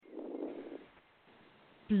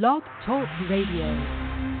Blog Talk Radio.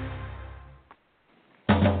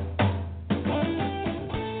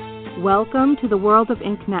 Welcome to the World of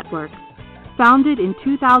Ink Network, founded in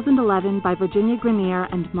 2011 by Virginia Grenier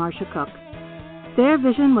and Marcia Cook. Their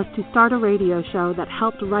vision was to start a radio show that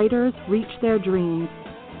helped writers reach their dreams.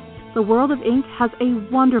 The World of Ink has a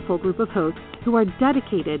wonderful group of hosts who are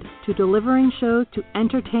dedicated to delivering shows to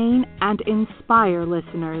entertain and inspire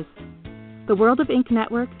listeners. The World of Ink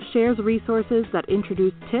Network shares resources that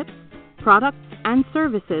introduce tips, products, and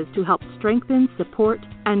services to help strengthen, support,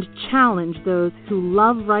 and challenge those who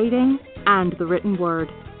love writing and the written word.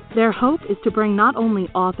 Their hope is to bring not only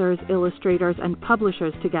authors, illustrators, and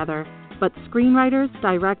publishers together, but screenwriters,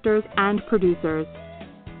 directors, and producers.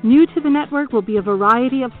 New to the network will be a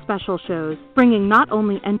variety of special shows, bringing not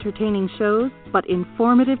only entertaining shows, but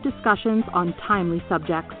informative discussions on timely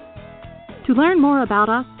subjects. To learn more about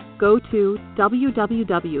us, go to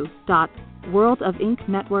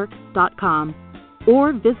www.worldofinknetwork.com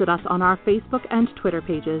or visit us on our Facebook and Twitter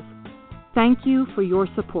pages. Thank you for your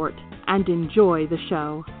support and enjoy the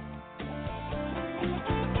show.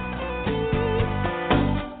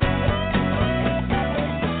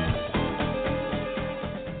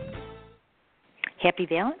 Happy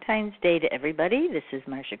Valentine's Day to everybody. This is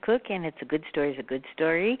Marcia Cook, and it's a good story is a good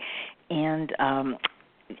story. And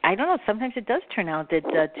I don't know, sometimes it does turn out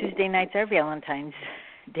that Tuesday nights are Valentine's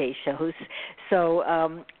Day shows. So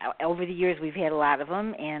over the years, we've had a lot of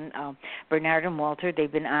them, and Bernard and Walter, they've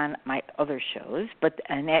been on my other shows.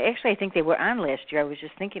 And actually, I think they were on last year. I was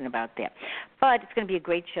just thinking about that. But it's going to be a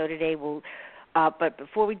great show today. But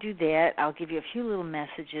before we do that, I'll give you a few little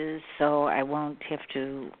messages so I won't have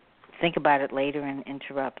to think about it later and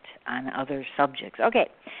interrupt on other subjects. Okay.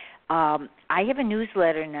 I have a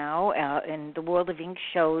newsletter now, and the World of Ink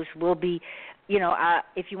shows will be,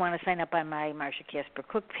 if you want to sign up on my Marcia Casper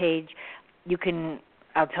Cook page, you can,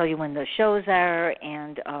 I'll tell you when those shows are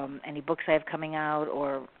and any books I have coming out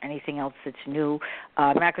or anything else that's new.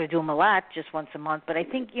 I'm not going to do them a lot, just once a month, but I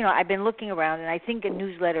think, I've been looking around, and I think a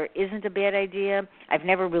newsletter isn't a bad idea. I've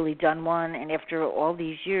never really done one, and after all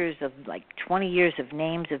these years of, 20 years of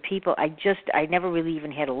names of people, I never really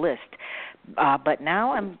even had a list. But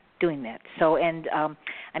now I'm doing that. So, and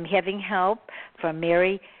I'm having help from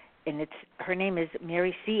Mary, and her name is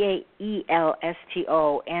Mary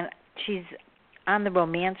Caelsto, and she's on the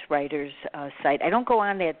Romance Writers site. I don't go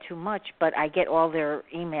on that too much, but I get all their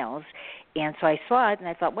emails, and so I saw it, and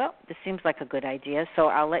I thought, well, this seems like a good idea, so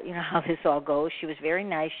I'll let you know how this all goes. She was very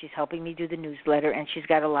nice. She's helping me do the newsletter, and she's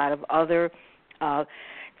got a lot of other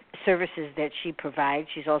services that she provides.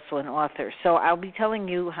 She's also an author. So I'll be telling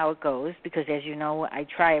you how it goes because, as you know, I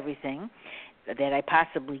try everything that I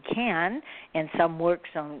possibly can, and some work,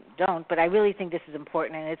 some don't. But I really think this is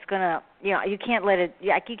important, and it's going to, you can't let it,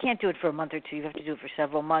 you can't do it for a month or two. You have to do it for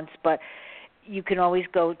several months. But you can always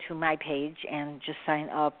go to my page and just sign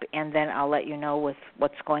up, and then I'll let you know with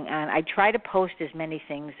what's going on. I try to post as many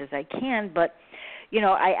things as I can, but,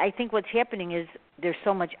 I think what's happening is there's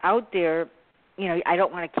so much out there. I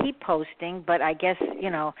don't want to keep posting, but I guess,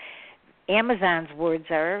 Amazon's words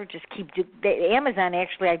are just Amazon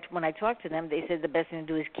actually, when I talked to them, they said the best thing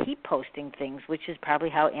to do is keep posting things, which is probably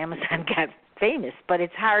how Amazon got famous. But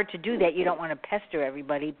it's hard to do that. You don't want to pester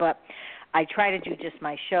everybody. But I try to do just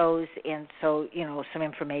my shows and so, some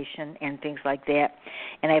information and things like that.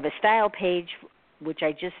 And I have a style page, which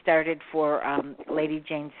I just started for Lady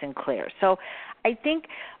Jane Sinclair. So I think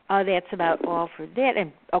that's about all for that.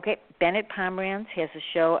 And, okay, Bennett Pomerantz has a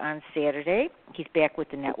show on Saturday. He's back with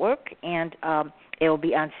the network, and it will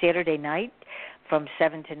be on Saturday night from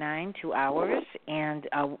 7 to 9, 2 hours, and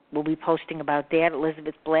we'll be posting about that.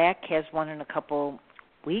 Elizabeth Black has one in a couple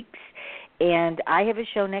weeks. And I have a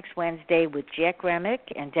show next Wednesday with Jack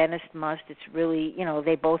Remick and Dennis Must. It's really,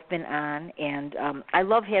 they've both been on, and I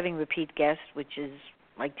love having repeat guests, which is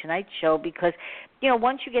like tonight's show, because,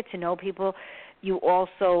 once you get to know people, you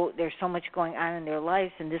also, there's so much going on in their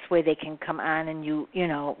lives, and this way they can come on and you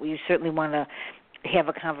certainly want to have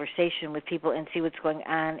a conversation with people and see what's going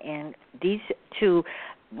on. And these two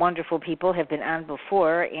wonderful people have been on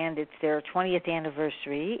before, and it's their 20th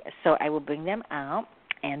anniversary, so I will bring them out,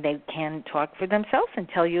 and they can talk for themselves and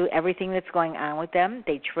tell you everything that's going on with them.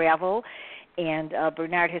 They travel, and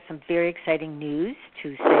Bernard has some very exciting news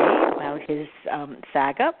to say about his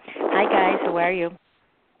saga. Hi, guys. How are you?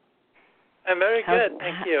 I'm very good,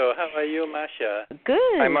 thank you. How are you, Marcia?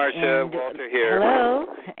 Good. Hi, Marcia. Walter here. Hello.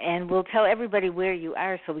 And we'll tell everybody where you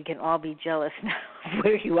are so we can all be jealous now of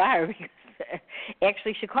where you are. Because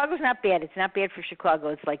actually, Chicago's not bad. It's not bad for Chicago.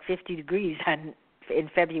 It's like 50 degrees in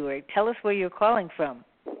February. Tell us where you're calling from.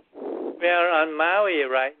 We are on Maui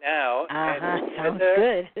right now. Sounds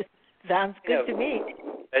good. Sounds good to me.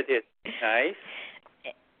 It is nice.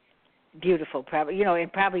 Beautiful, probably.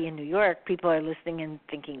 And probably in New York, people are listening and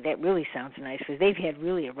thinking that really sounds nice because they've had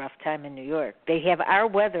really a rough time in New York. They have our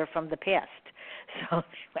weather from the past, so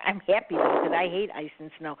I'm happy though because I hate ice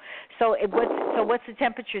and snow. So what's the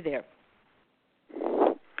temperature there?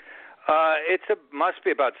 Must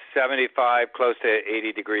be about 75, close to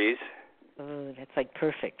 80 degrees. Oh, that's like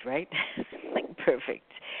perfect, right? Like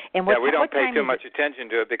perfect. And we don't pay too much attention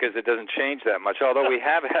to it because it doesn't change that much. Although we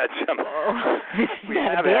have had some,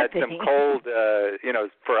 some cold,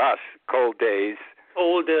 for us, cold days.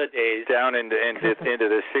 Older days down into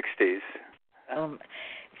the 60s.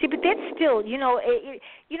 See, but that's still,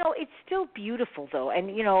 it's still beautiful though, and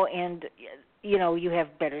you have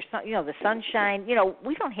better sun, the sunshine.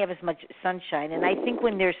 We don't have as much sunshine, and I think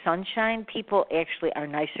when there's sunshine, people actually are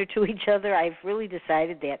nicer to each other. I've really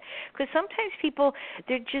decided that because sometimes people,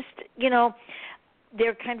 they're just,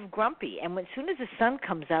 they're kind of grumpy, and as soon as the sun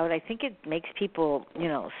comes out, I think it makes people,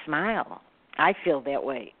 smile. I feel that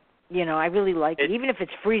way. I really like it, even if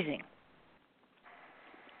it's freezing.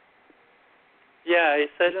 Yeah, it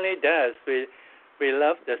certainly does. We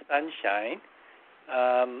love the sunshine.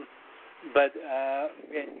 But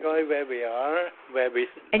we enjoy where we are, where we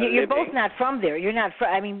And you're living. both not from there. You're not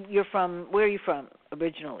from, you're from, where are you from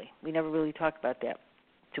originally? We never really talked about that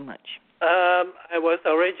too much. I was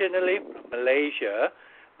originally from Malaysia,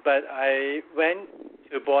 but I went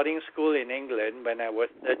to boarding school in England when I was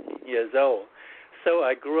 13 years old. So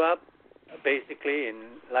I grew up basically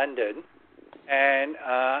in London, and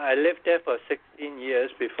I lived there for 16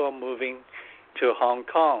 years before moving to Hong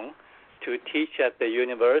Kong to teach at the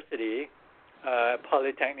university,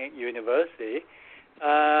 Polytechnic University.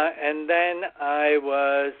 And then I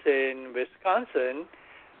was in Wisconsin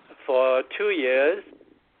for 2 years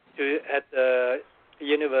at the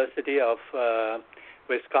University of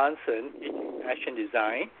Wisconsin teaching fashion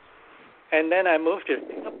design. And then I moved to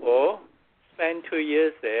Singapore, spent 2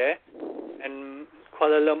 years there, and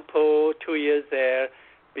Kuala Lumpur, 2 years there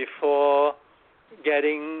before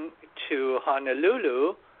getting to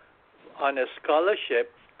Honolulu on a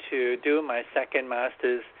scholarship to do my second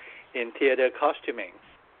master's in theater costuming.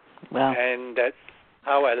 Wow. And that's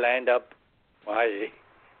how I land up Hawaii.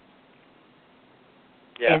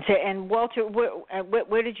 Yeah. And Walter,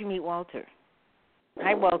 where did you meet Walter?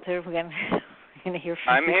 Hi, Walter. We're going to hear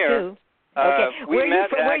from I'm you here. too. Okay. We met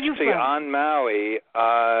actually from? on Maui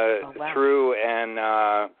through an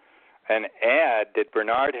ad that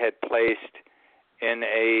Bernard had placed in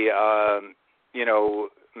a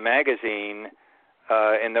magazine.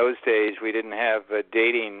 In those days, we didn't have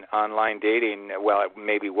online dating. Well, it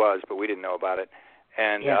maybe was, but we didn't know about it.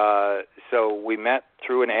 And so we met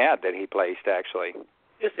through an ad that he placed, actually.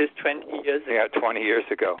 This is 20 years ago. Yeah, 20 years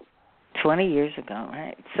ago. 20 years ago,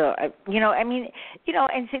 right? So, and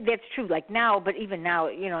so that's true, like now, but even now,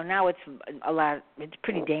 now it's it's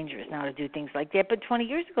pretty dangerous now to do things like that. But 20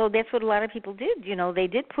 years ago, that's what a lot of people did. They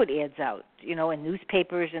did put ads out, in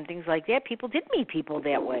newspapers and things like that. People did meet people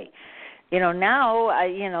that way. Now,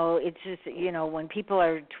 it's just, when people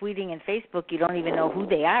are tweeting and Facebook, you don't even know who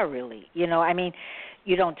they are really. You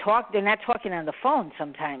don't talk, they're not talking on the phone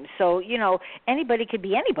sometimes. So, anybody could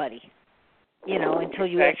be anybody, until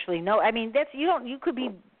you actually know. I mean, you could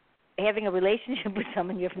be having a relationship with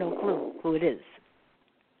someone, you have no clue who it is.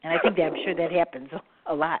 And I'm sure that happens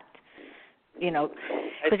a lot.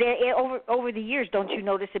 Because over the years, don't you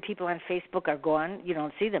notice that people on Facebook are gone? You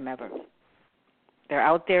don't see them ever. They're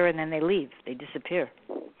out there and then they leave. They disappear.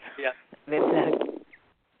 Yeah.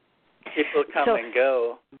 People come and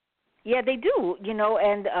go. Yeah, they do.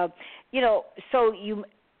 And so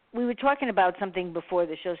we were talking about something before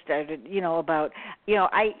the show started. About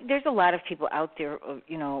there's a lot of people out there.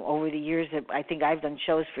 Over the years that I think I've done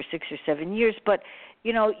shows for 6 or 7 years. But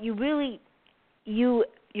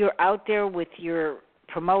you're out there with your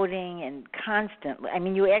promoting and constantly. I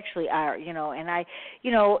mean, you actually are,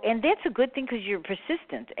 and that's a good thing because you're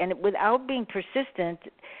persistent. And without being persistent,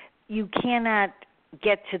 you cannot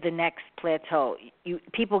get to the next plateau.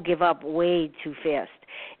 People give up way too fast.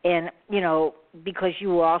 And, because you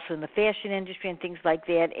were also in the fashion industry and things like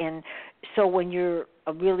that. And so when you're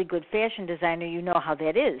a really good fashion designer, you know how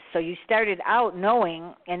that is. So you started out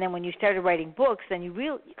knowing, and then when you started writing books, then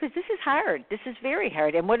because this is hard. This is very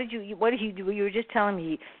hard. And what did you do? You were just telling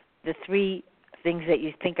me the 3 things that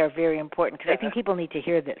you think are very important, because I think people need to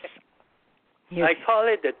hear this. I call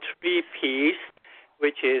it the 3 Ps,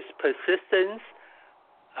 which is persistence,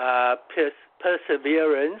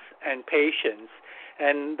 perseverance, and patience.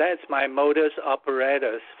 And that's my modus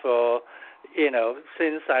operatus for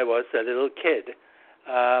since I was a little kid.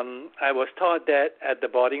 I was taught that at the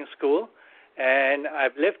boarding school, and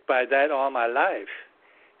I've lived by that all my life.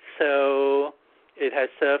 So it has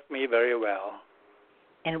served me very well.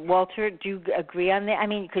 And Walter, do you agree on that? I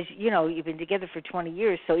mean, because, you've been together for 20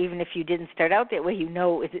 years, so even if you didn't start out that way, you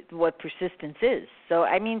know what persistence is. So,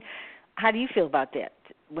 I mean, how do you feel about that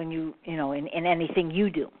when you in anything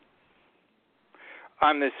you do?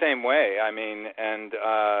 I'm the same way. I mean, and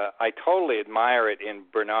I totally admire it in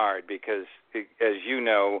Bernard because, as you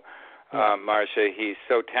know, Marcia, he's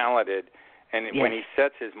so talented. And when he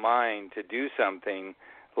sets his mind to do something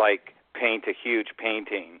like paint a huge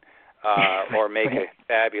painting or make a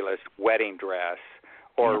fabulous wedding dress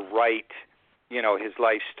or write, his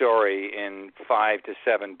life story in 5 to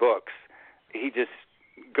 7 books, he just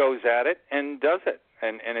goes at it and does it.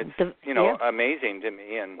 And it's, amazing to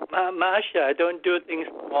me. And Marcia, I don't do things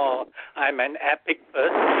small. I'm an epic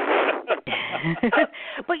person.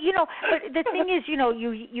 But but the thing is,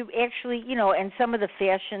 you actually, and some of the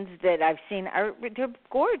fashions that I've seen they're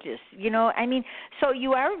gorgeous. I mean, so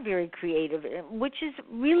you are very creative, which is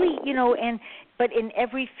really, but in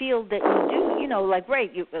every field that you do, like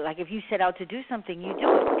if you set out to do something, you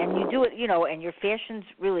do it, and you do it, and your fashions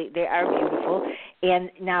really they are beautiful, and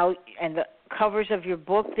the covers of your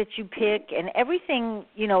book that you pick and everything,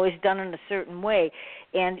 is done in a certain way.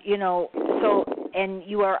 And, and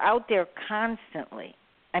you are out there constantly.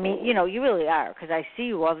 I mean, you really are because I see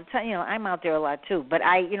you all the time. I'm out there a lot too. But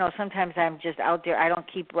sometimes I'm just out there. I don't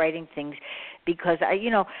keep writing things because I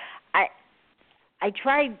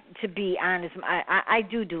try to be honest. I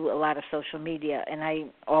do a lot of social media, and I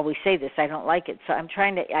always say this. I don't like it, so I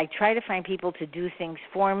try to find people to do things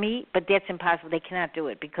for me, but that's impossible. They cannot do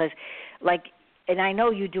it because, and I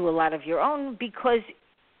know you do a lot of your own because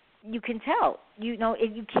you can tell. You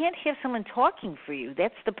can't have someone talking for you.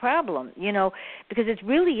 That's the problem. Because it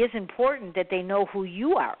really is important that they know who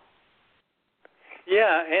you are.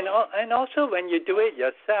 Yeah, and also when you do it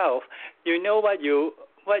yourself, you know what you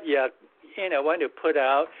want to put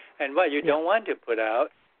out and what you don't want to put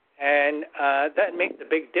out, and that makes a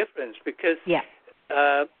big difference because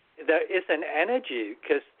there is an energy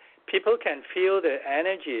because people can feel the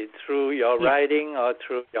energy through your writing or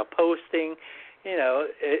through your posting.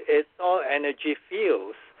 It's all energy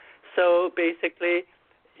fields. So basically,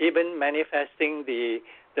 even manifesting the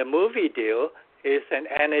movie deal is an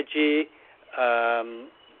energy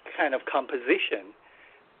kind of composition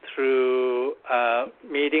through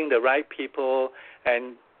meeting the right people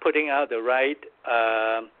and putting out the right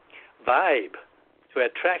vibe to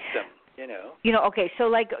attract them, Okay, so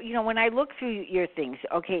when I look through your things,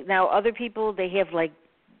 okay, now other people, they have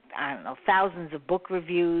thousands of book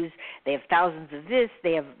reviews, they have thousands of this,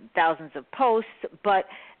 they have thousands of posts, but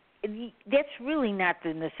that's really not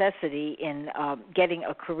the necessity in getting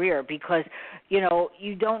a career because,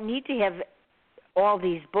 you don't need to have all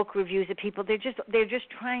these book reviews of people. They're just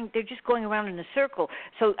going around in a circle.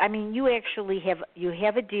 So I mean, you actually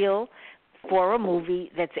have a deal for a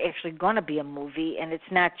movie that's actually going to be a movie, and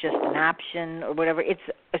it's not just an option or whatever.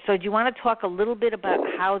 So do you want to talk a little bit about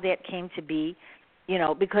how that came to be?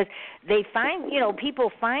 Because they find,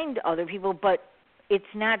 people find other people, but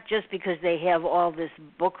it's not just because they have all this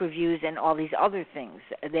book reviews and all these other things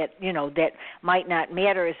that, that might not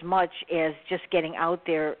matter as much as just getting out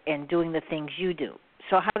there and doing the things you do.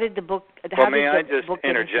 So how did the book may I just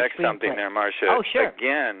interject something there, Marcia? Oh, sure.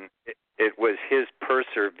 Again, it was his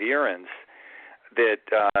perseverance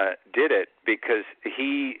that did it because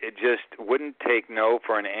he just wouldn't take no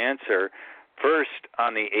for an answer first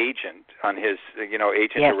on the agent, on his,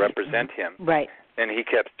 agent to represent him. Right. And he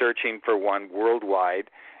kept searching for one worldwide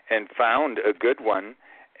and found a good one,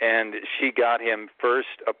 and she got him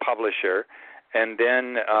first a publisher, and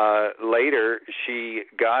then later she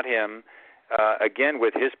got him, again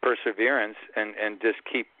with his perseverance and just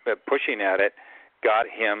keep pushing at it, got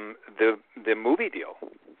him the movie deal.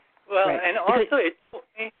 Well, and also it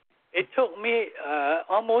took me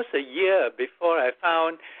almost a year before I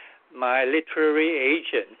found my literary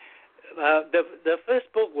agent. The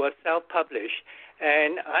first book was self-published,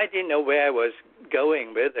 and I didn't know where I was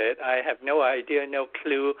going with it. I have no idea, no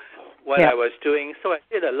clue what I was doing. So I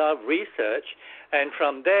did a lot of research, and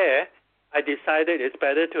from there, I decided it's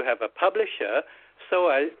better to have a publisher. So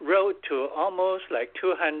I wrote to almost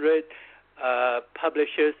 200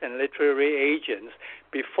 publishers and literary agents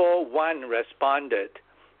before one responded,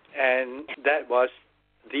 and that was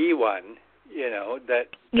the one.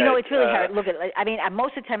 It's really hard. Look,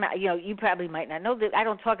 most of the time, you probably might not know that I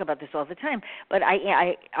don't talk about this all the time, but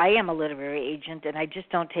I am a literary agent, and I just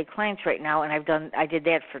don't take clients right now, and I did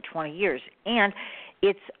that for 20 years, and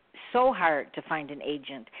it's so hard to find an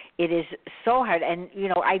agent. It is so hard. And,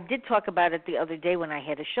 I did talk about it the other day when I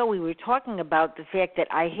had a show. We were talking about the fact that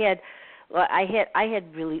I had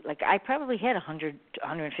really, I probably had 100 to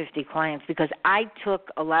 150 clients because I took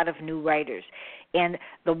a lot of new writers. And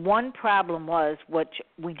the one problem was, which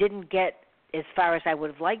we didn't get as far as I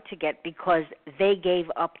would have liked to get, because they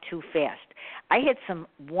gave up too fast. I had some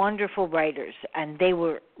wonderful writers, and they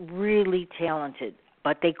were really talented,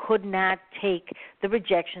 but they could not take the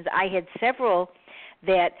rejections. I had several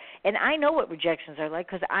that, and I know what rejections are like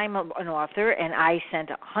because I'm an author, and I sent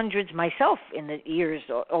hundreds myself in the years,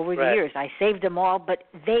 over the years. I saved them all, but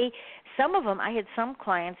some of them, I had some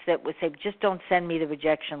clients that would say, just don't send me the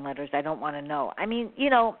rejection letters. I don't want to know. I mean,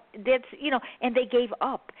 that's, and they gave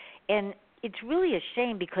up. And it's really a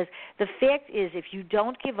shame because the fact is, if you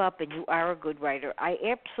don't give up and you are a good writer, I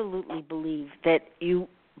absolutely believe that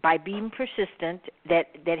by being persistent,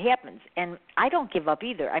 that happens. And I don't give up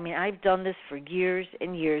either. I mean, I've done this for years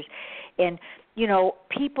and years. And,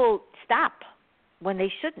 people stop when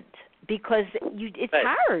they shouldn't because it's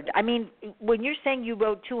hard. I mean, when you're saying you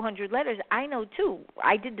wrote 200 letters, I know, too.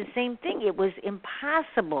 I did the same thing. It was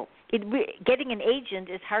impossible. Getting an agent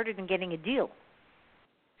is harder than getting a deal.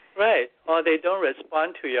 Right. Or they don't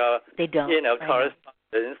respond to your,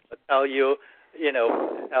 correspondence or tell you,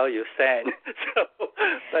 how you send.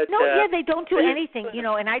 They don't do anything,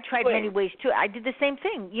 and I tried many ways too. I did the same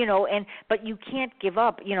thing, but you can't give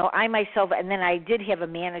up. I myself, and then I did have a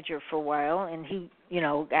manager for a while, and he,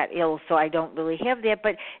 got ill, so I don't really have that.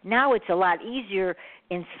 But now it's a lot easier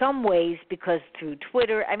in some ways because through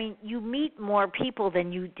Twitter, I mean, you meet more people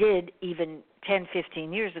than you did even 10,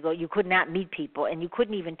 15 years ago. You could not meet people, and you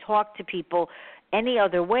couldn't even talk to people any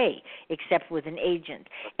other way except with an agent.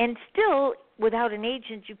 And still, without an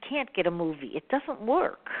agent, you can't get a movie. It doesn't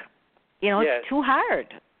work. It's too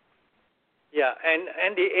hard. Yeah,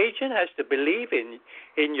 and the agent has to believe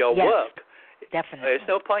in your work. Definitely. There's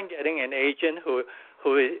no point getting an agent who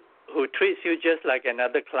treats you just like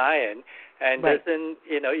another client and doesn't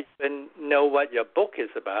even know what your book is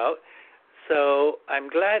about. So I'm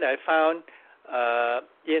glad I found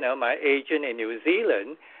my agent in New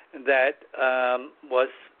Zealand that was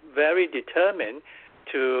very determined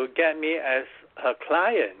to get me as her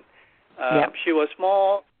client. She was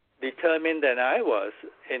more determined than I was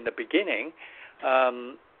in the beginning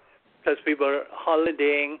because we were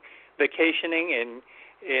holidaying, vacationing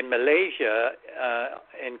in Malaysia,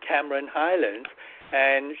 in Cameron Highlands,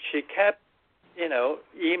 and she kept,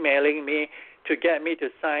 emailing me to get me to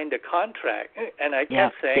sign the contract, and I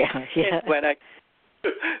kept saying,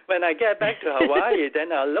 when I get back to Hawaii,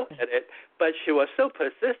 then I'll look at it. But she was so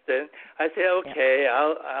persistent. I said, okay,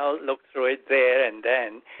 I'll look through it there and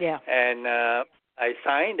then. And I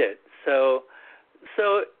signed it. So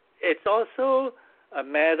it's also a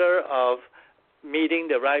matter of meeting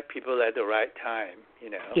the right people at the right time,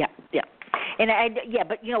 Yeah. And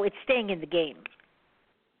but it's staying in the game.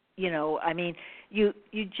 I mean, you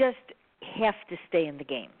just have to stay in the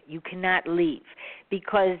game. You cannot leave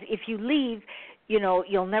because if you leave,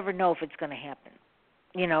 you'll never know if it's going to happen.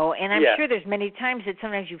 And I'm sure there's many times that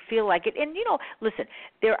sometimes you feel like it. And, listen,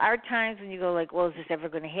 there are times when you go like, well, is this ever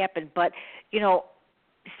going to happen? But,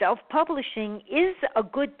 self-publishing is a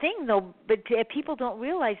good thing, though, but people don't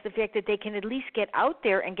realize the fact that they can at least get out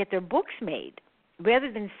there and get their books made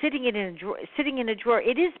rather than sitting in a drawer.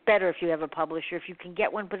 It is better if you have a publisher, if you can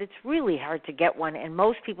get one, but it's really hard to get one, and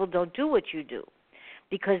most people don't do what you do.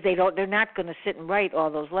 Because they're not going to sit and write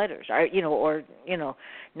all those letters,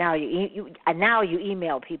 now you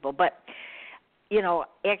email people. But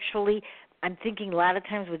actually, I'm thinking a lot of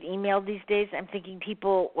times with email these days, I'm thinking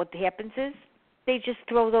people, what happens is they just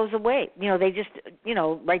throw those away. They just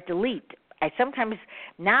write delete. Sometimes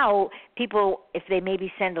now people, if they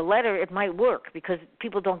maybe send a letter, it might work because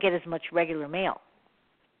people don't get as much regular mail.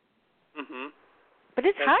 Mm-hmm. But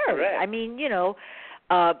it's hard. Correct. I mean,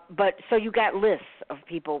 but so you got lists of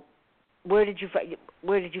people. Where did you find?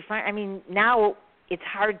 I mean, now it's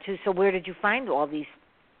hard to. So where did you find all these,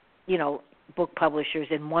 book publishers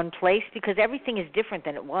in one place? Because everything is different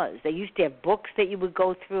than it was. They used to have books that you would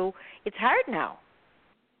go through. It's hard now.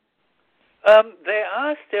 There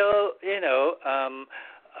are still,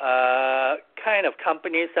 kind of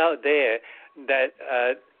companies out there that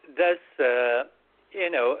does,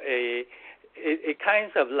 it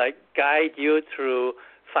kind of like guide you through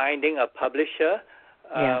finding a publisher.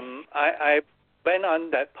 I went on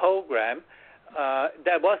that program.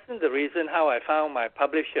 That wasn't the reason how I found my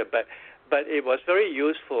publisher, but it was very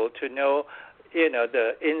useful to know,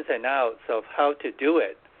 the ins and outs of how to do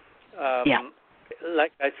it.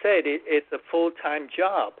 Like I said, it's a full-time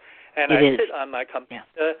job, and I sit on my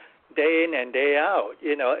computer day in and day out,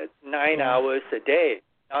 9 hours a day,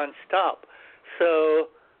 nonstop. So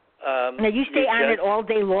now you stay on it all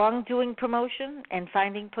day long doing promotion and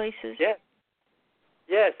finding places?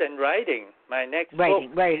 Yes, and writing my next book.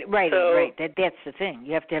 Right. That's the thing.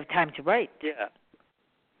 You have to have time to write. Yeah.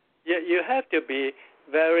 You have to be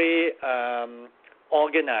very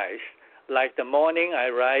organized. Like the morning I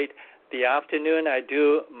write, the afternoon I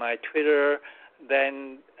do my Twitter,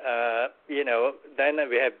 then then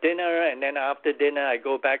we have dinner, and then after dinner I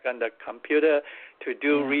go back on the computer to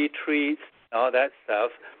do retreats, all that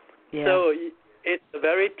stuff. Yeah. So it's a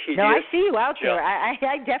very tedious No, I see you out job. there.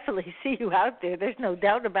 I definitely see you out there. There's no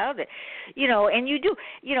doubt about it. And you do,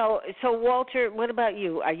 so Walter, what about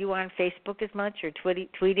you? Are you on Facebook as much or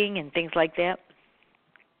tweeting and things like that?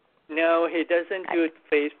 No, he doesn't do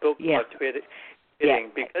Facebook or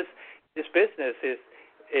tweeting because his business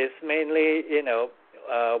is mainly,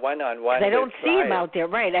 one-on-one. I don't see him out there,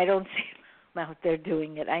 right? I don't see him out there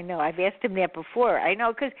doing it. I know. I've asked him that before. I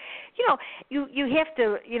know because, you have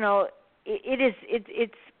to,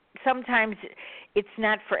 it's sometimes it's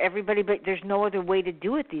not for everybody, but there's no other way to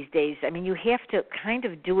do it these days. I mean, you have to kind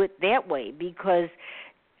of do it that way because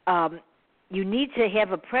you need to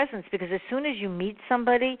have a presence because as soon as you meet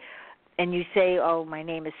somebody and you say, oh, my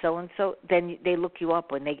name is so-and-so, then they look you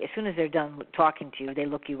up. As soon as they're done talking to you, they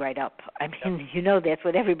look you right up. I mean, that's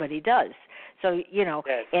what everybody does. So,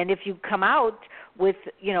 and if you come out with,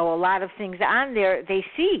 a lot of things on there, they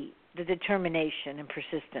see the determination and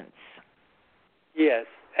persistence. Yes,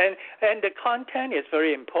 and the content is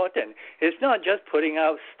very important. It's not just putting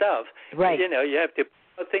out stuff. Right. You have to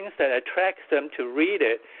put things that attracts them to read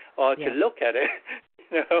it or to look at it.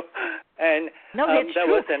 And no, that's that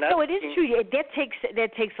true. Was another no, it is true.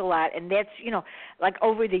 That takes a lot, and that's like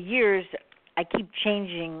over the years, I keep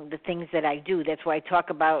changing the things that I do. That's why I talk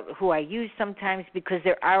about who I use sometimes because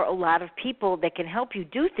there are a lot of people that can help you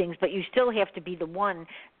do things, but you still have to be the one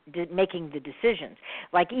making the decisions.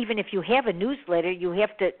 Like even if you have a newsletter, you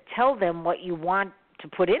have to tell them what you want to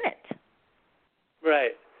put in it.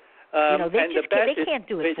 Right. They can't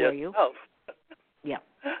do it for you.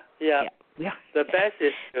 Yeah. The best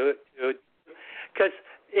is to because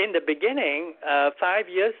in the beginning, 5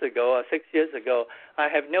 years ago or 6 years ago, I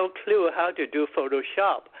have no clue how to do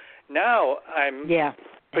Photoshop. Now I'm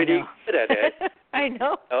pretty good at it. I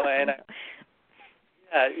know.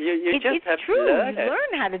 You just it's have true. to learn You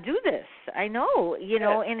learn how to do this. I know.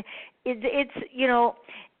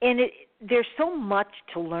 And there's so much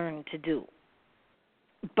to learn to do.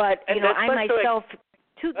 But I myself.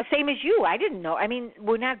 Too, the same as you. I didn't know. I mean,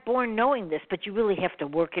 we're not born knowing this, but you really have to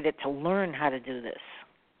work at it to learn how to do this.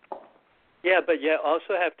 Yeah, but you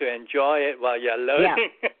also have to enjoy it while you're learning.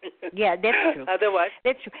 Yeah, that's true. Otherwise,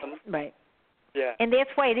 that's true. Right. Yeah. And that's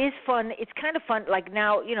why it is fun. It's kind of fun. Like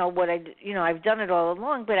now, what I've done it all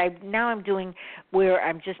along, but I'm doing where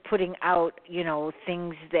I'm just putting out,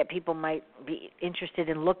 things that people might be interested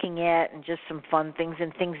in looking at, and just some fun things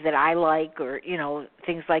and things that I like, or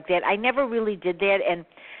things like that. I never really did that, and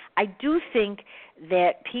I do think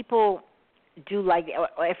that people do like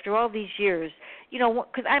after all these years,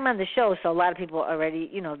 because I'm on the show, so a lot of people already,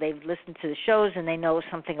 they've listened to the shows and they know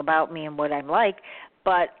something about me and what I'm like,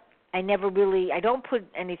 but I don't put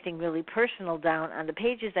anything really personal down on the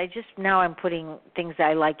pages. Now I'm putting things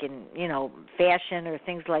I like in, fashion or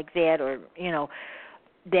things like that, or,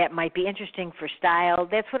 that might be interesting for style.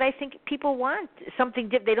 That's what I think people want, something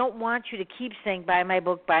different. They don't want you to keep saying, buy my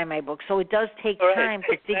book. So it does take time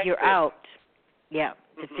to figure out,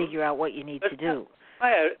 to figure out what you need to do.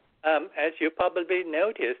 As you probably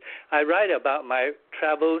noticed, I write about my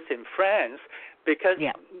travels in France, because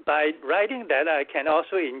by writing that, I can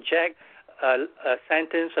also inject a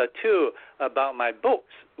sentence or two about my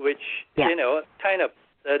books, which, kind of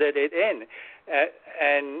inserted it in.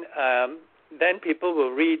 And then people will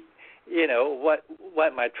read,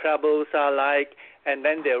 what my travels are like, and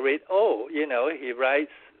then they'll read, he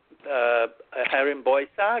writes a Harem Boy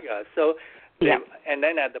saga. So, and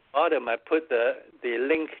then at the bottom, I put the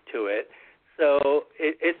link to it. So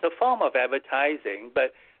it's a form of advertising,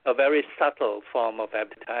 but a very subtle form of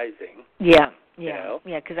advertising.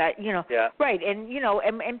 Because right,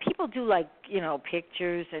 and people do like,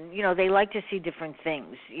 pictures, and, they like to see different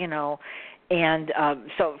things, and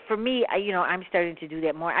so for me, I'm starting to do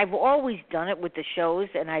that more. I've always done it with the shows,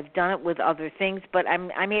 and I've done it with other things, but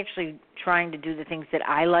I'm actually trying to do the things that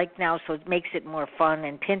I like now, so it makes it more fun,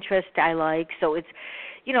 and Pinterest I like, so it's,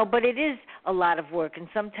 but it is a lot of work, and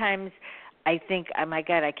sometimes I think, oh my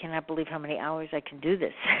God, I cannot believe how many hours I can do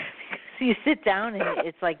this. So you sit down and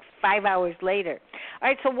it's like 5 hours later. All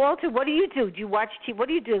right, so Walter, what do you do? Do you watch TV? What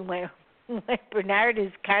are you doing Bernard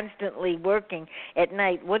is constantly working at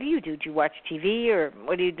night, what do you do? Do you watch TV or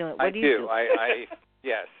what are you doing? What do you do?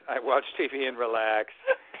 Yes, I watch TV and relax,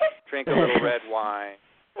 drink a little red wine.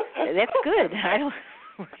 That's good. I don't.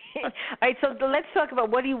 All right, so let's talk about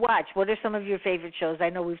what do you watch? What are some of your favorite shows? I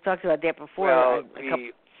know we've talked about that before. Well,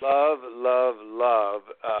 we love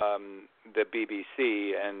the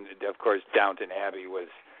BBC, and of course Downton Abbey was,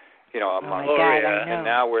 a month. Oh my God, I know. And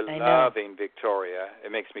now we're loving Victoria.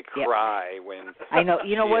 It makes me cry when I know.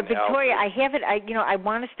 You know what, Victoria? I have it. I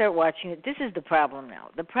want to start watching it. This is the problem now.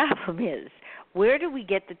 The problem is, where do we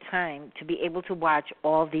get the time to be able to watch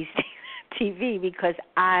all these TV? Because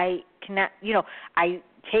I cannot. I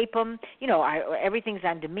tape them. Everything's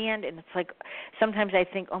on demand, and it's like sometimes I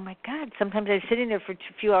think, oh my God. Sometimes I'm sitting there for a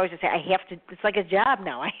few hours and say, I have to. It's like a job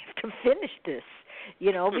now. I have to finish this.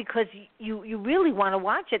 Because you really want to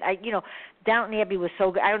watch it. Downton Abbey was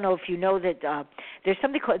so good. I don't know if you know that there's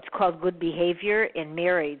something called Good Behavior, and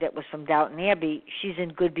Mary, that was from Downton Abbey, she's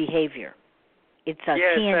in Good Behavior. It's on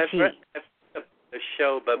TNT. That's the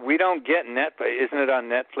show, but we don't get Netflix. Isn't it on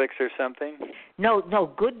Netflix or something? No.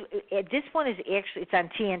 Good. This one is actually it's on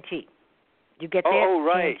TNT. You get that? Oh,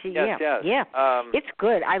 right. TNT? Yes. Yeah. It's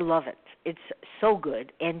good. I love it. It's so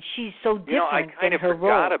good, and she's so different I kind of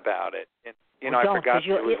forgot about it. I forgot.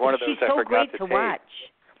 It was one of those I forgot to tape. She's so great to watch.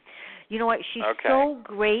 You know what? She's so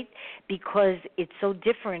great because it's so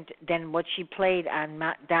different than what she played on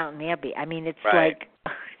Downton Abbey. I mean, it's like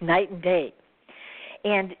night and day.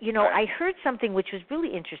 And I heard something which was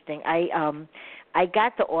really interesting. I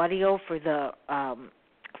got the audio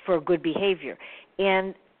for Good Behavior,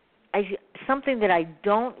 and something that I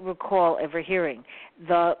don't recall ever hearing.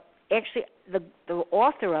 The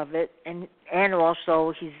author of it, and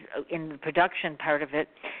also he's in the production part of it,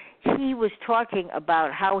 he was talking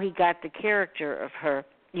about how he got the character of her,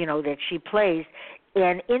 that she plays,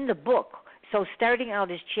 and in the book. So starting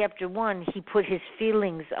out as chapter 1, he put his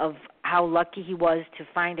feelings of how lucky he was to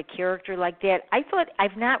find a character like that. I thought,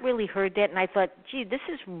 I've not really heard that, and I thought, gee, this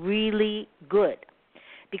is really good,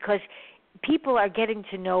 because people are getting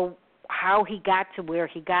to know how he got to where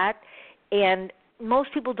he got, and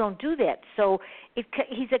most people don't do that. So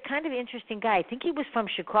he's a kind of interesting guy. I think he was from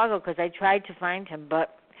Chicago because I tried to find him,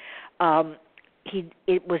 but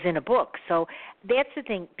it was in a book. So that's the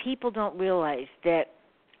thing. People don't realize that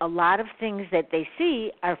a lot of things that they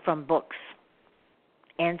see are from books.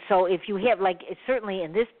 And so if you have, certainly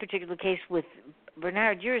in this particular case with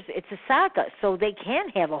Bernard, yours, it's a saga. So they can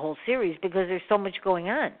have a whole series because there's so much going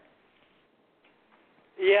on.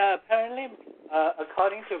 Yeah, apparently,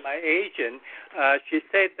 according to my agent, she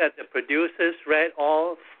said that the producers read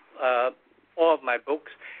all of my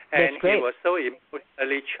books, and he was so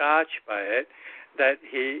emotionally charged by it that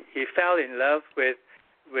he fell in love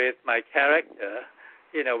with my character,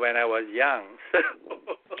 when I was young.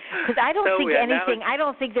 Because I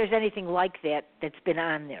don't think there's anything like that's been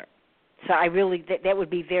on there. So I really that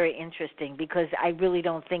would be very interesting, because I really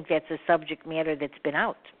don't think that's a subject matter that's been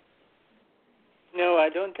out. No, I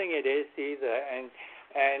don't think it is either, and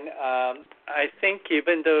I think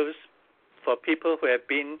even those, for people who have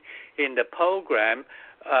been in the program,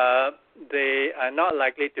 they are not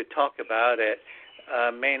likely to talk about it,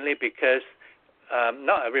 mainly because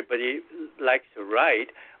not everybody likes to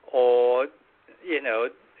write, or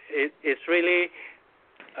it's really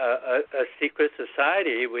a secret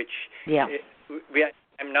society, which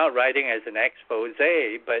I'm not writing as an expose,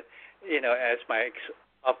 but as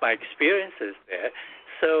my experiences there.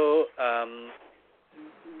 So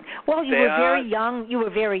well, you were very young. You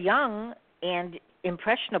were very young and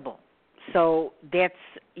impressionable. So that's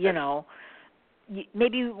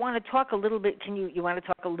maybe you want to talk a little bit. You want to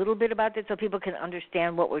talk a little bit about that so people can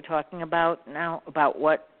understand what we're talking about now, about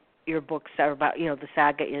what your books are about, the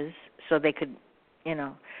saga is, so they could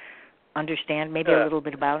understand maybe a little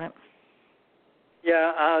bit about it.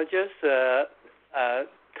 Yeah, I'll just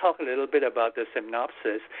talk a little bit about the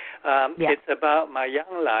synopsis. It's about my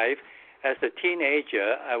young life as a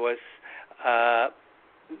teenager. I was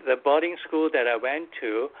the boarding school that I went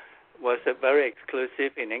to was very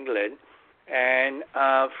exclusive in England, and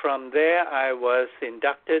from there I was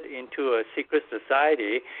inducted into a secret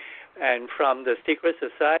society, and from the secret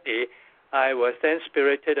society I was then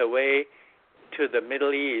spirited away to the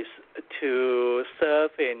Middle East to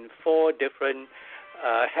serve in 4 different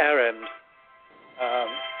harems.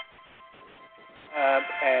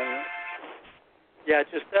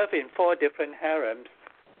 To serve in 4 different harems,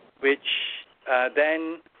 which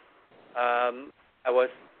then I was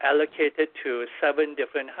allocated to 7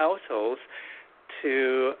 different households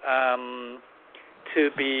to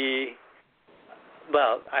be.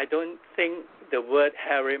 Well, I don't think the word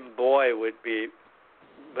harem boy would be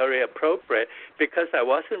very appropriate, because I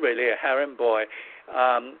wasn't really a harem boy.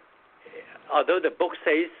 Although the book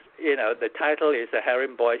says, the title is a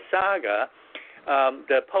harem boy saga,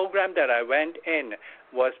 the program that I went in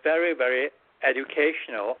was very, very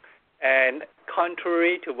educational, and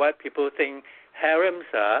contrary to what people think harems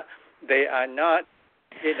are, they are not,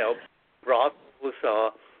 brothels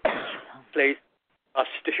or place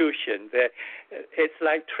prostitution. It's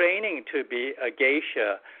like training to be a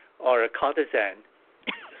geisha or a courtesan.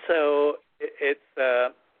 So it's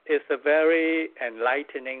a very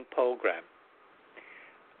enlightening program.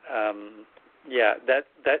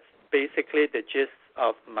 That's basically the gist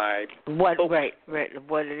of my book. Right,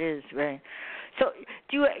 what it is, right. So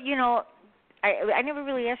do you, I never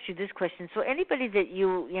really asked you this question. So anybody that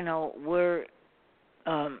you were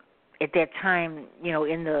at that time,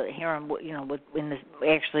 in the harem,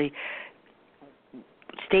 actually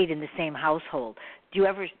stayed in the same household. Do you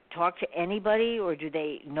ever talk to anybody, or do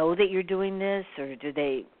they know that you're doing this, or do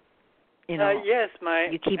they, yes,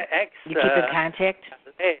 you keep in contact?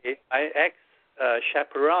 My ex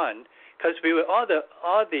chaperone, because we were all the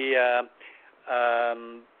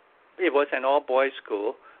it was an all boys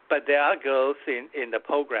school, but there are girls in the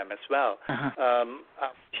program as well. Uh-huh.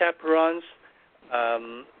 Chaperones,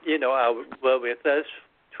 were with us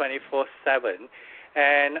 24/7,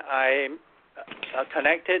 and I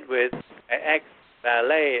connected with my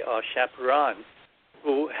ex-valet or chaperone,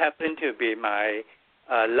 who happened to be my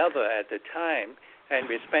lover at the time, and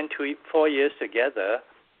we spent 4 years together.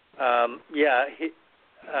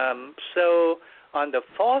 So on the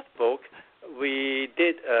fourth book, we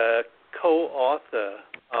did a co-author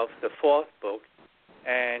of the fourth book,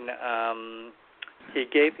 and he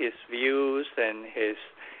gave his views and his,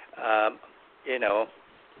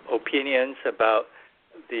 opinions about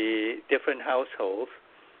the different households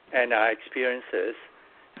and our experiences.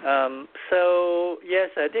 So yes,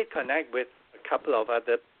 I did connect with a couple of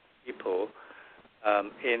other people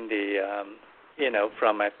in the,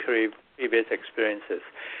 from my previous experiences.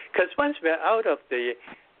 Because once we're out of the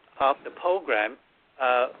program,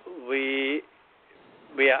 we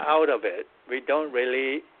are out of it. We don't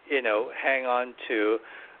really, hang on to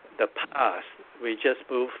the past. We just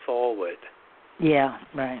move forward. Yeah,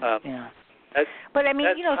 right. But I mean,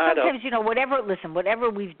 sometimes, whatever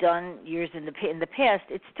we've done years in the past,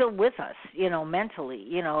 it's still with us,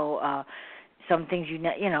 mentally. Some things,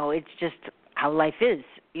 it's just how life is.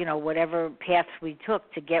 Whatever paths we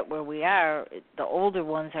took to get where we are, the older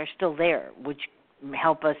ones are still there, which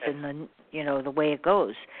help us in the, the way it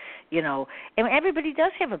goes. And everybody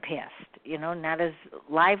does have a past, not as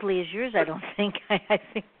lively as yours, I don't think. I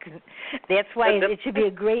think that's why it should be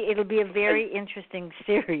it'll be a very interesting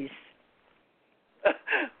series.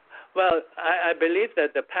 Well, I believe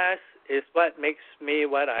that the past is what makes me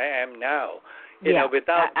what I am now.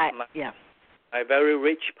 Without my very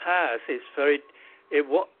rich past,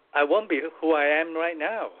 I won't be who I am right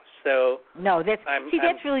now. So no, that's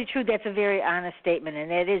really true. That's a very honest statement,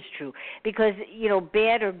 and that is true. Because,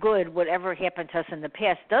 bad or good, whatever happened to us in the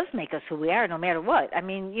past does make us who we are, no matter what. I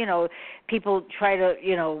mean, people try to,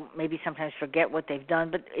 maybe sometimes forget what they've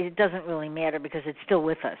done, but it doesn't really matter because it's still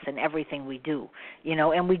with us in everything we do,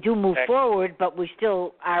 and we do move forward, but we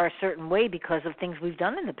still are a certain way because of things we've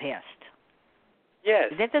done in the past.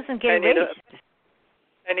 Yes. That doesn't get erased.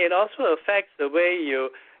 And it also affects the way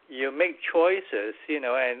you make choices, and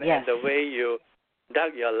the way you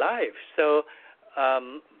conduct your life. So,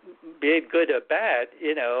 be it good or bad,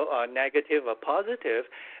 or negative or positive,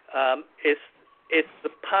 it's a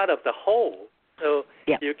part of the whole. So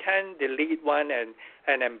you can't delete one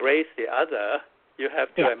and embrace the other. You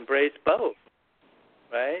have to embrace both,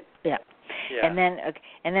 right? Yeah. And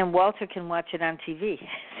then Walter can watch it on TV.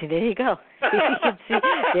 See, there you go. You can see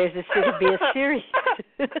it'll be a series.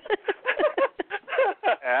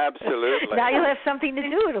 Absolutely. Now you'll have something to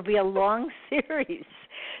do. It'll be a long series.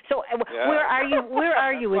 So where are you? Where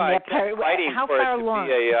are you in that part? How far along?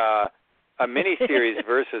 Be a miniseries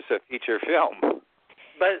versus a feature film.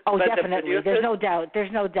 But definitely. There's no doubt.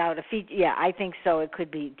 I think so. It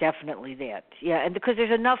could be definitely that. Yeah, and because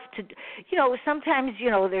there's enough to, sometimes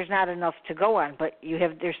there's not enough to go on, but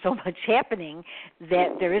there's so much happening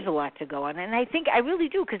that there is a lot to go on, and I really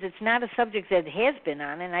do, because it's not a subject that has been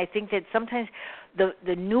on, and I think that sometimes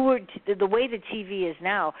the newer the way the TV is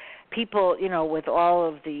now, people with all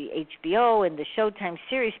of the HBO and the Showtime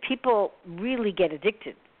series, people really get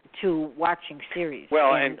addicted to watching series.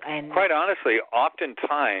 Well, and quite honestly,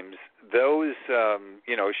 oftentimes those,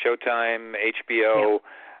 Showtime, HBO,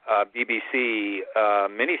 BBC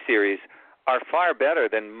miniseries are far better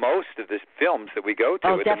than most of the films that we go to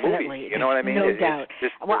at definitely. the movies. You know what I mean? No doubt.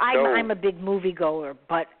 Well, I'm a big moviegoer,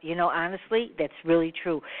 but honestly, that's really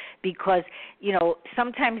true, because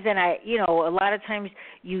sometimes then a lot of times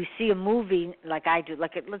you see a movie like I do.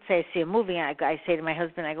 Like let's say I see a movie, and I say to my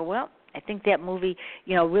husband, I go, well, I think that movie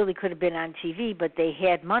really could have been on TV, but they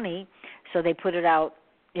had money, so they put it out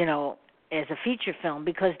as a feature film,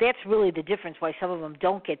 because that's really the difference why some of them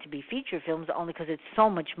don't get to be feature films, only because it's so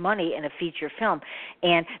much money in a feature film.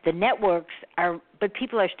 And the networks but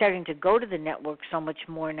people are starting to go to the networks so much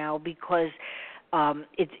more now, because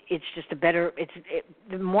it's just a better,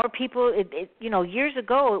 the more people, years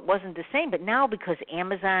ago it wasn't the same, but now because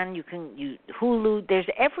Amazon, you Hulu, there's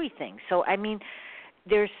everything. So, I mean,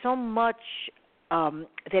 there's so much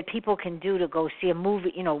that people can do to go see a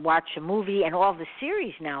movie, watch a movie, and all the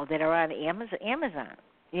series now that are on Amazon.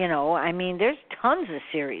 I mean, there's tons of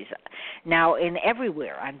series now in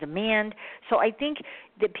everywhere on demand. So I think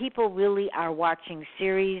that people really are watching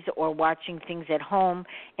series or watching things at home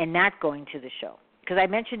and not going to the show. Because I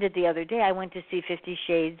mentioned it the other day, I went to see 50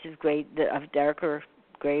 Shades of Grey, of darker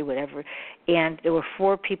gray, whatever, and there were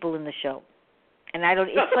 4 people in the show. And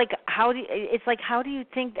it's like how do you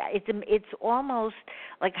think that it's almost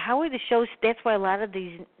like how are the shows? That's why a lot of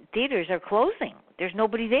these theaters are closing. There's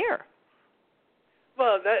nobody there.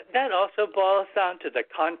 Well, that also boils down to the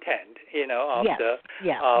content, of the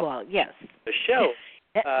show.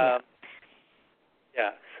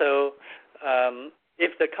 Yeah. So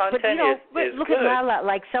if the content is look good, at La La,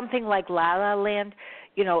 like something like La La Land.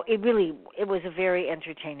 It was a very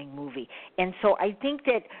entertaining movie, and so I think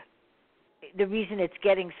that the reason it's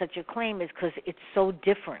getting such acclaim is because it's so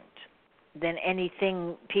different than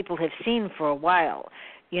anything people have seen for a while.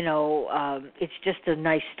 It's just a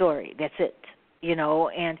nice story. That's it.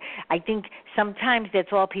 And I think sometimes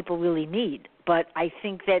that's all people really need. But I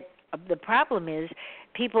think that the problem is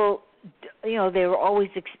people, they're always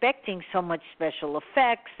expecting so much special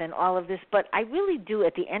effects and all of this. But I really do,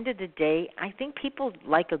 at the end of the day, I think people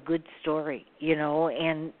like a good story,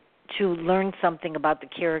 and to learn something about the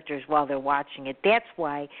characters while they're watching it. That's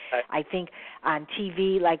why I think on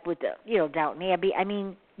TV, like with the, Downton Abbey, I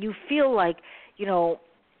mean, you feel like,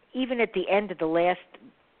 even at the end of the last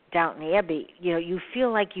Downton Abbey, you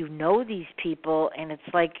feel like these people, and it's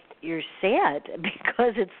like you're sad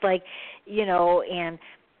because it's like, and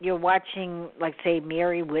you're watching, like, say,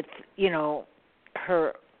 Mary with,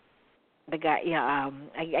 her, the guy,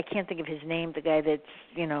 I can't think of his name, the guy that's,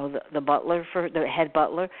 the butler, the head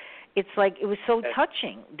butler. It's like it was so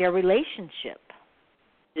touching, their relationship.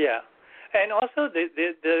 Yeah. And also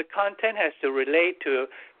the content has to relate to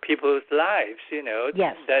people's lives,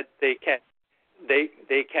 yes. that they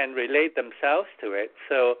can relate themselves to it.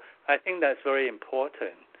 So I think that's very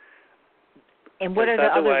important. And what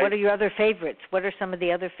are your other favorites? What are some of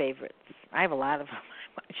the other favorites? I have a lot of them.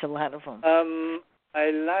 I watch a lot of them. I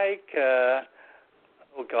like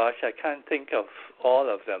I can't think of all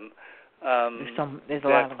of them. There's a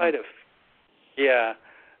lot of them. Yeah.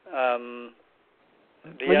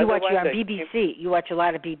 You watch on BBC. You watch a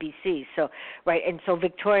lot of BBC. So right, and so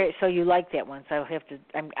Victoria. So you like that one? So I'll have to.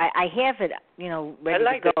 I have it, ready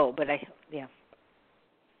to go. But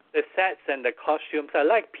the sets and the costumes. I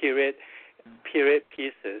like period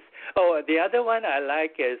pieces. Oh, the other one I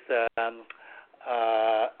like is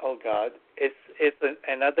it's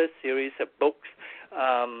another series of books.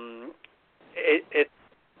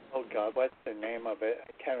 What's the name of it?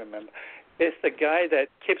 I can't remember. It's the guy that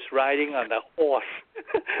keeps riding on the horse.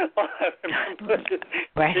 All I remember is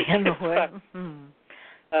riding on the horse.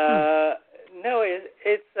 No,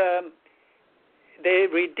 it's they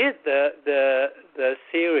redid the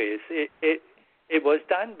series. It was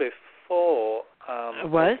done before. It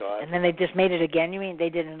was, and then they just made it again. You mean they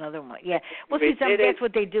did another one? Yeah. Well, see, that's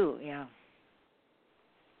what they do. Yeah.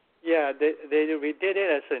 Yeah, they redid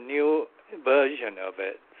it as a new version of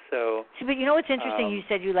it. So, but what's interesting? You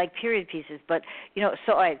said you like period pieces, but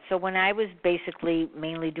so when I was basically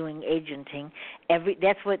mainly doing agenting,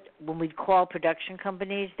 when we'd call production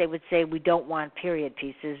companies, they would say we don't want period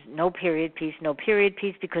pieces, no period piece,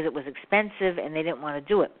 because it was expensive and they didn't want to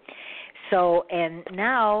do it. So, and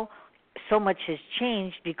now so much has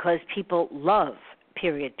changed because people love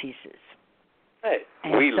period pieces. Right.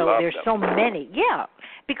 And so there's so many,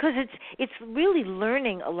 because it's really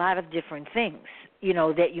learning a lot of different things,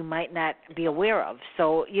 that you might not be aware of.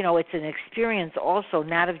 So, it's an experience also,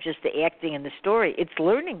 not of just the acting and the story. It's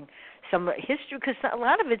learning some history, because a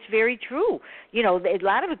lot of it's very true. A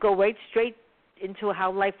lot of it go right straight into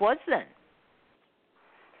how life was then.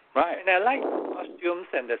 Right. And I like the costumes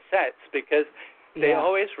and the sets because they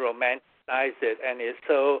always romanticize it, and it's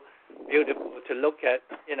so beautiful to look at,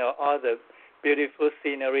 all the beautiful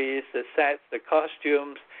sceneries, the sets, the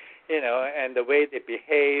costumes, and the way they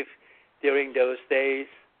behave during those days.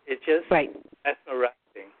 It's just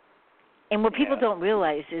mesmerizing. And what people don't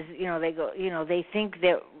realize is, they go, they think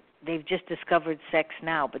that they've just discovered sex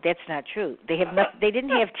now, but that's not true. They have they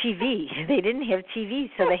didn't have TV. They didn't have TV,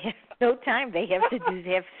 so they have no time. They have to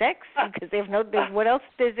have sex because they have what else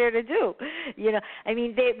is there to do? I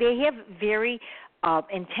mean, they have very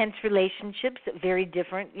intense relationships, very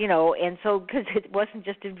different, and so because it wasn't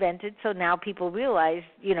just invented, so now people realize,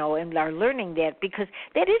 and are learning that, because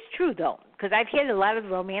that is true, though, because I've had a lot of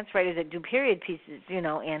romance writers that do period pieces,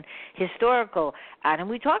 and historical, and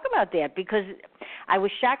we talk about that, because I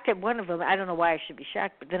was shocked at one of them. I don't know why I should be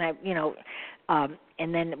shocked, but then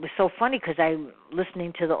and then it was so funny because I'm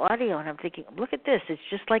listening to the audio and I'm thinking, look at this, it's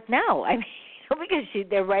just like now. I mean, because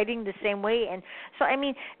they're writing the same way, and so I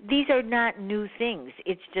mean, these are not new things.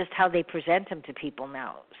 It's just how they present them to people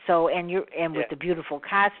now. So with the beautiful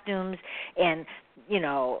costumes and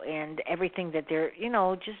and everything that they're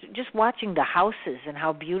just watching the houses and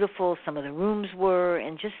how beautiful some of the rooms were,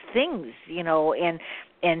 and just things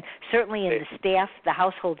and certainly in the staff, the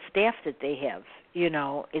household staff that they have.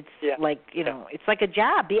 It's it's like a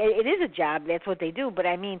job. It is a job. That's what they do. But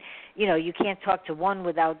I mean, you can't talk to one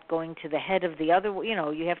without going to the head of the other.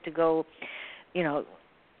 You have to go,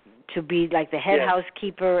 to be like the head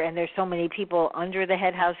housekeeper, and there's so many people under the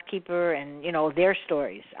head housekeeper, and their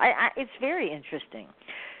stories. It's very interesting.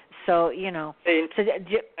 So and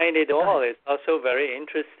it all is also very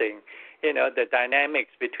interesting. The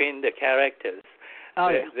dynamics between the characters. Oh,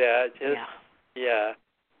 they're just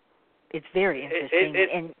It's very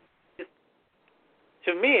interesting.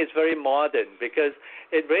 To me, it's very modern because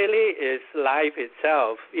it really is life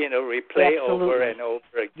itself, replay over and over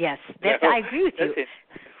again. Yes, I agree with you.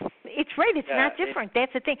 It's right. It's not different.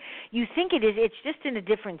 That's the thing. You think it is. It's just in a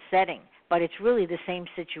different setting, but it's really the same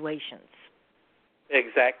situations.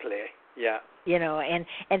 Exactly. Yeah. And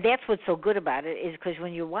that's what's so good about it, is because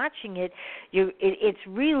when you're watching it, it's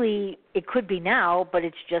really, it could be now, but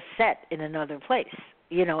it's just set in another place,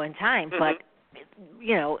 in time. Mm-hmm. But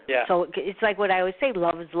so it's like what I always say: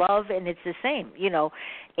 love is love, and it's the same,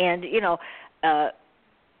 And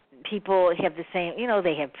people have the same,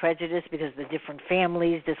 they have prejudice because of the different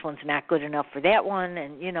families. This one's not good enough for that one,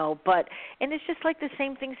 and and it's just like the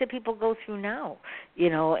same things that people go through now,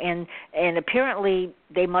 and apparently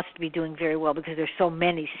they must be doing very well because there's so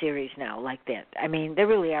many series now like that. I mean, there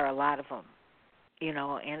really are a lot of them,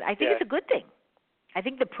 and I think it's a good thing. I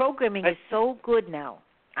think the programming is so good now.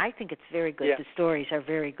 I think it's very good. Yeah. The stories are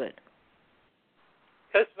very good.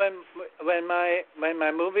 Because when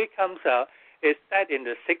my movie comes out, it's set in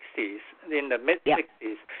the 60s, in the mid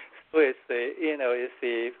 60s. So it's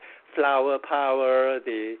the flower power,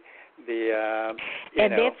 and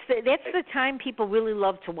that's the time people really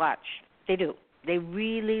love to watch. They do. They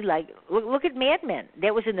really like. Look at Mad Men.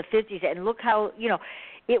 That was in the 50s, and look how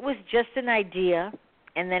it was just an idea,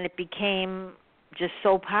 and then it became just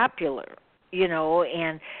so popular.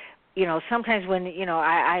 And sometimes when,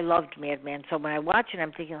 I loved Mad Men, so when I watch it,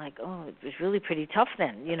 I'm thinking like, oh, it was really pretty tough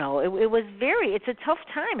then. It was it's a tough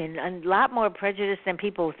time and a lot more prejudice than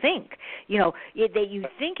people think. That you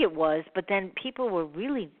think it was, but then people were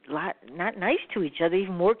really not nice to each other,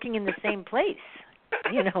 even working in the same place.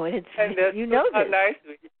 And it's, and not nice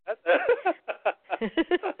to each other.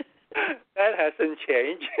 That hasn't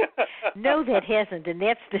changed. No, that hasn't, and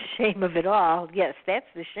that's the shame of it all. Yes, that's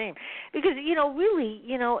the shame. Because, really,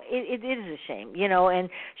 it is a shame, and